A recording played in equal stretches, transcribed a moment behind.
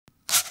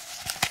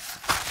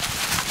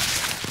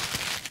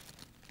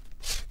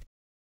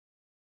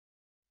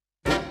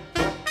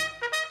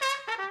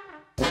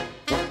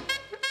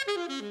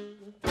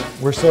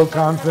We're so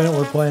confident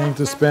we're planning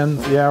to spend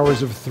the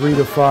hours of 3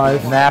 to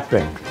 5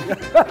 napping.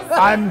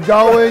 I'm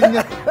going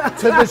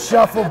to the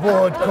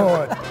shuffleboard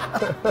court.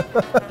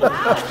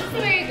 Wow,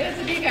 it goes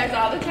with you guys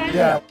all the time.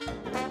 Yeah.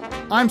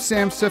 I'm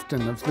Sam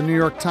Sifton of the New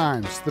York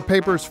Times, the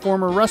paper's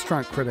former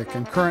restaurant critic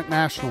and current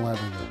national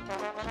editor.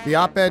 The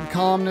op-ed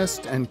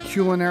columnist and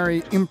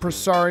culinary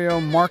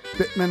impresario Mark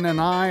Bittman and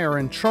I are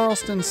in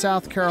Charleston,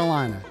 South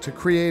Carolina to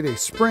create a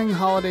spring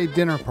holiday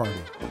dinner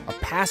party, a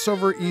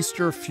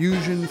Passover-Easter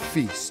fusion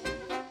feast.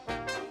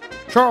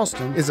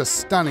 Charleston is a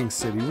stunning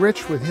city,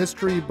 rich with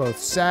history both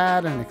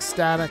sad and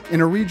ecstatic,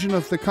 in a region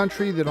of the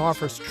country that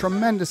offers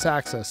tremendous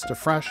access to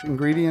fresh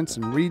ingredients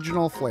and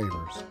regional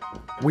flavors.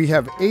 We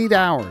have 8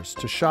 hours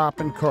to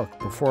shop and cook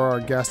before our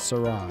guests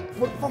arrive.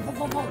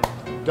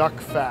 Duck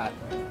fat.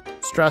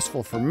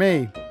 Stressful for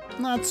me,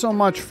 not so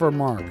much for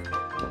Mark.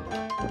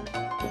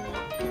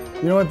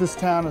 You know what this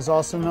town is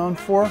also known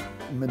for?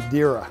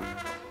 Madeira.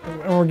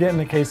 And we're getting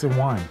a case of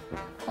wine.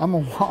 I'm a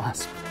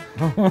wasp.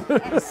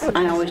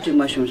 I always do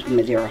mushrooms with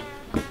Madeira.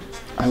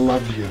 I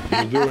love you.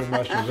 You're doing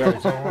mushrooms,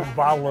 right? So a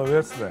bottle of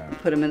this then.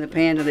 Put them in the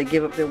pan till they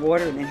give up their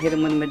water, and then hit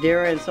them with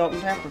Madeira and salt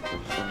and pepper.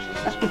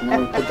 Now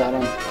we put that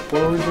on.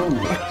 What are we doing?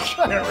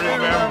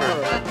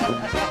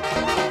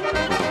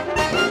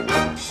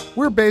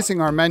 We're basing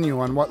our menu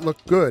on what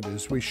looked good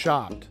as we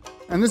shopped.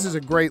 And this is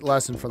a great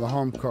lesson for the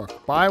home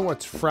cook. Buy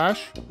what's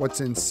fresh, what's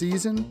in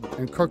season,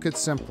 and cook it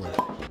simply.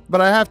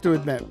 But I have to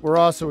admit, we're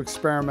also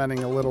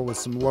experimenting a little with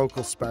some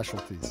local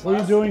specialties. What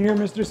are you doing here,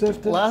 Mr.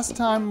 Sifton? Last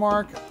time,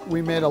 Mark,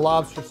 we made a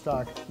lobster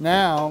stock.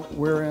 Now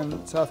we're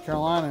in South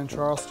Carolina, in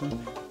Charleston,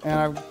 and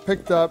I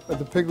picked up at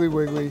the Piggly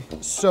Wiggly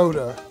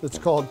soda that's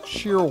called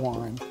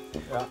Cheerwine.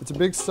 Yeah. It's a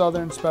big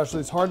southern specialty.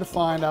 It's hard to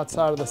find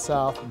outside of the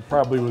South.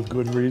 Probably with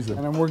good reason.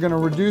 And we're going to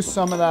reduce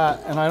some of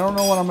that, and I don't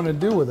know what I'm going to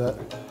do with it.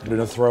 You're going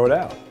to throw it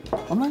out.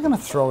 I'm not going to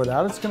throw it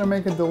out. It's going to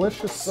make a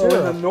delicious So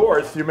syrup. in the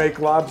north, you make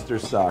lobster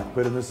stock,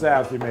 but in the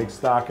south, you make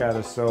stock out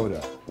of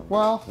soda.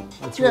 Well,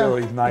 It's yeah,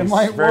 really nice, it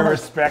might very work.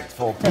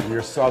 respectful to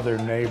your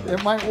southern neighbor.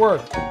 It might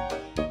work.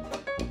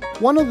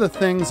 One of the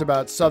things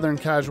about Southern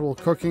casual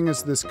cooking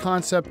is this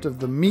concept of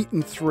the meat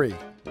in 3.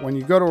 When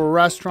you go to a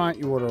restaurant,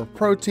 you order a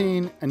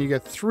protein, and you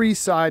get 3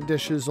 side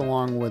dishes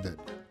along with it.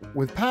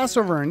 With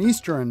Passover and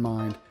Easter in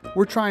mind,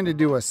 we're trying to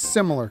do a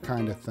similar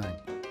kind of thing.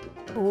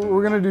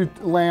 We're going to do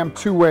lamb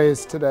 2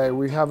 ways today.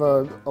 We have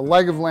a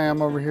leg of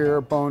lamb over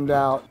here, boned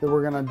out, that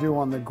we're going to do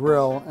on the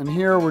grill. And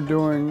here we're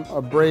doing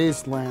a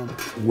braised lamb.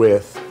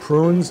 With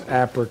prunes,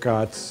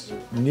 apricots,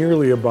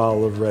 nearly a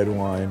bottle of red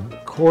wine,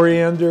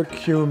 coriander,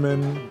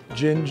 cumin,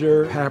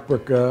 ginger,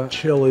 paprika,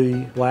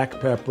 chili, black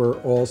pepper,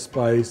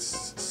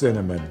 allspice,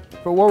 cinnamon.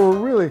 But what we're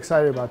really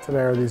excited about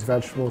today are these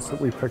vegetables that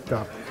we picked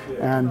up.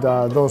 And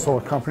those will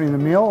accompany the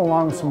meal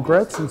along with some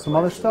grits and some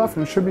other stuff,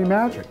 and it should be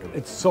magic.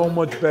 It's so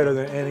much better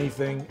than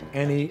anything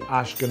any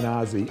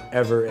Ashkenazi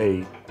ever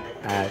ate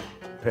at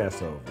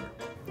Passover.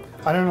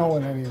 I don't know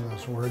what any of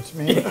those words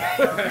mean.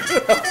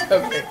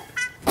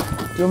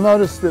 You'll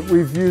notice that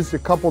we've used a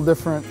couple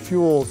different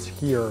fuels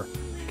here.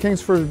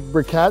 Kingsford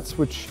briquettes,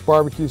 which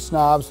barbecue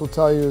snobs will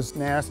tell you is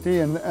nasty,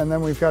 and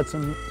then we've got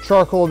some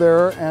charcoal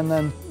there, and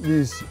then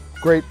these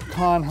great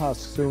con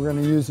husks that we're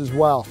going to use as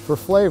well for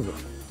flavor.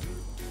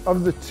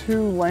 Of the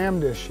 2 lamb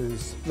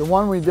dishes, the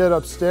one we did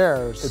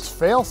upstairs, it's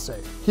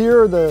fail-safe.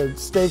 Here the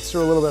stakes are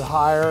a little bit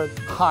higher,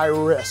 high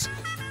risk,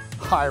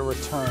 high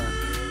return.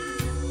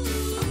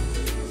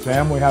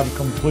 Sam, we have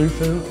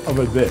completion of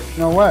a dish.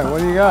 No way, what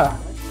do you got?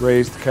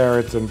 Braised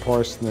carrots and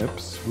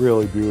parsnips,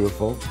 really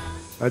beautiful.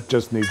 That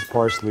just needs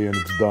parsley and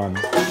it's done.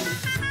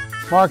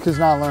 Mark has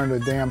not learned a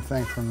damn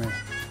thing from me.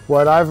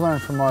 What I've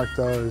learned from Mark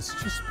though is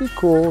just be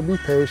cool, be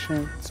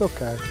patient, it's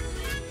okay.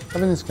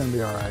 Everything's gonna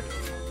be all right.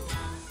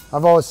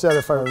 I've always said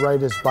if I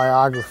write his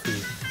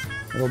biography,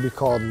 it'll be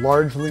called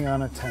Largely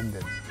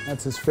Unattended.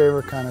 That's his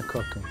favorite kind of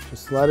cooking.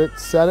 Just let it,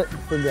 set it, and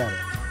forget it.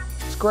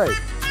 It's great.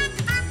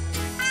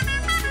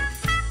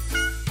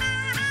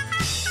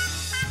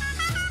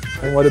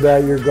 And what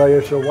about your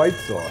Goyesha white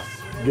sauce?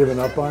 Giving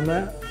up on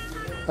that?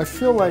 I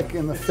feel like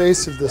in the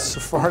face of this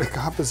Sephardic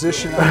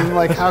opposition, I mean,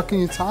 like, how can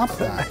you top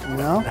that, you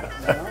know?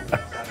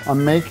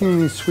 I'm making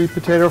these sweet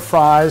potato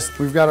fries.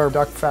 We've got our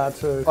duck fat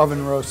to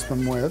oven roast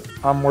them with.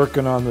 I'm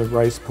working on the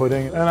rice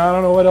pudding, and I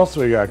don't know what else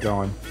we got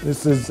going.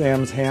 This is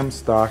Sam's ham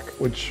stock,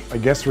 which I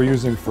guess we're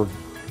using for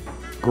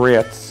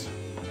grits.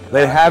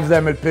 They have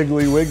them at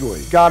Piggly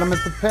Wiggly. Got them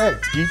at the pig.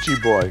 Geechee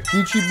Boy.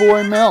 Geechee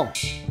Boy Mill.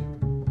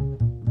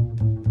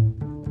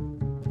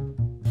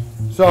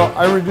 So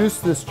I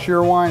reduced this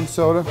Cheerwine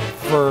soda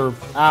for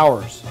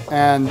hours,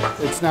 and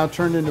it's now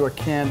turned into a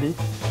candy.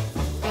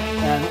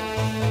 And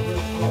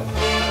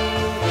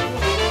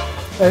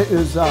it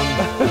is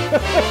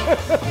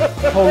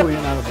totally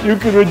inedible. You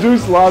can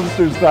reduce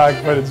lobster stock,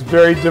 but it's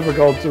very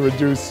difficult to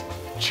reduce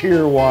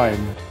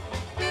Cheerwine.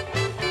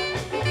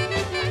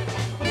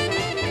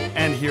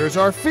 And here's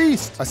our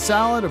feast. A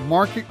salad of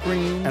market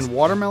greens and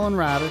watermelon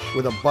radish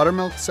with a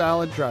buttermilk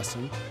salad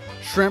dressing,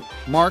 shrimp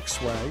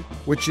Mark's way,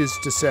 which is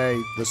to say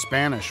the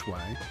Spanish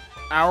way,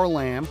 our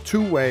lamb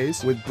 2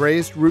 ways with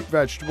braised root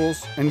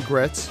vegetables and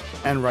grits,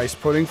 and rice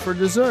pudding for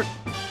dessert.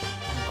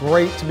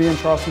 Great to be in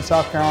Charleston,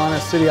 South Carolina, a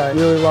city I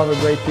really love a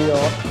great deal.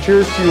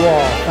 Cheers to you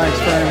all. Thanks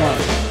very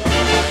much.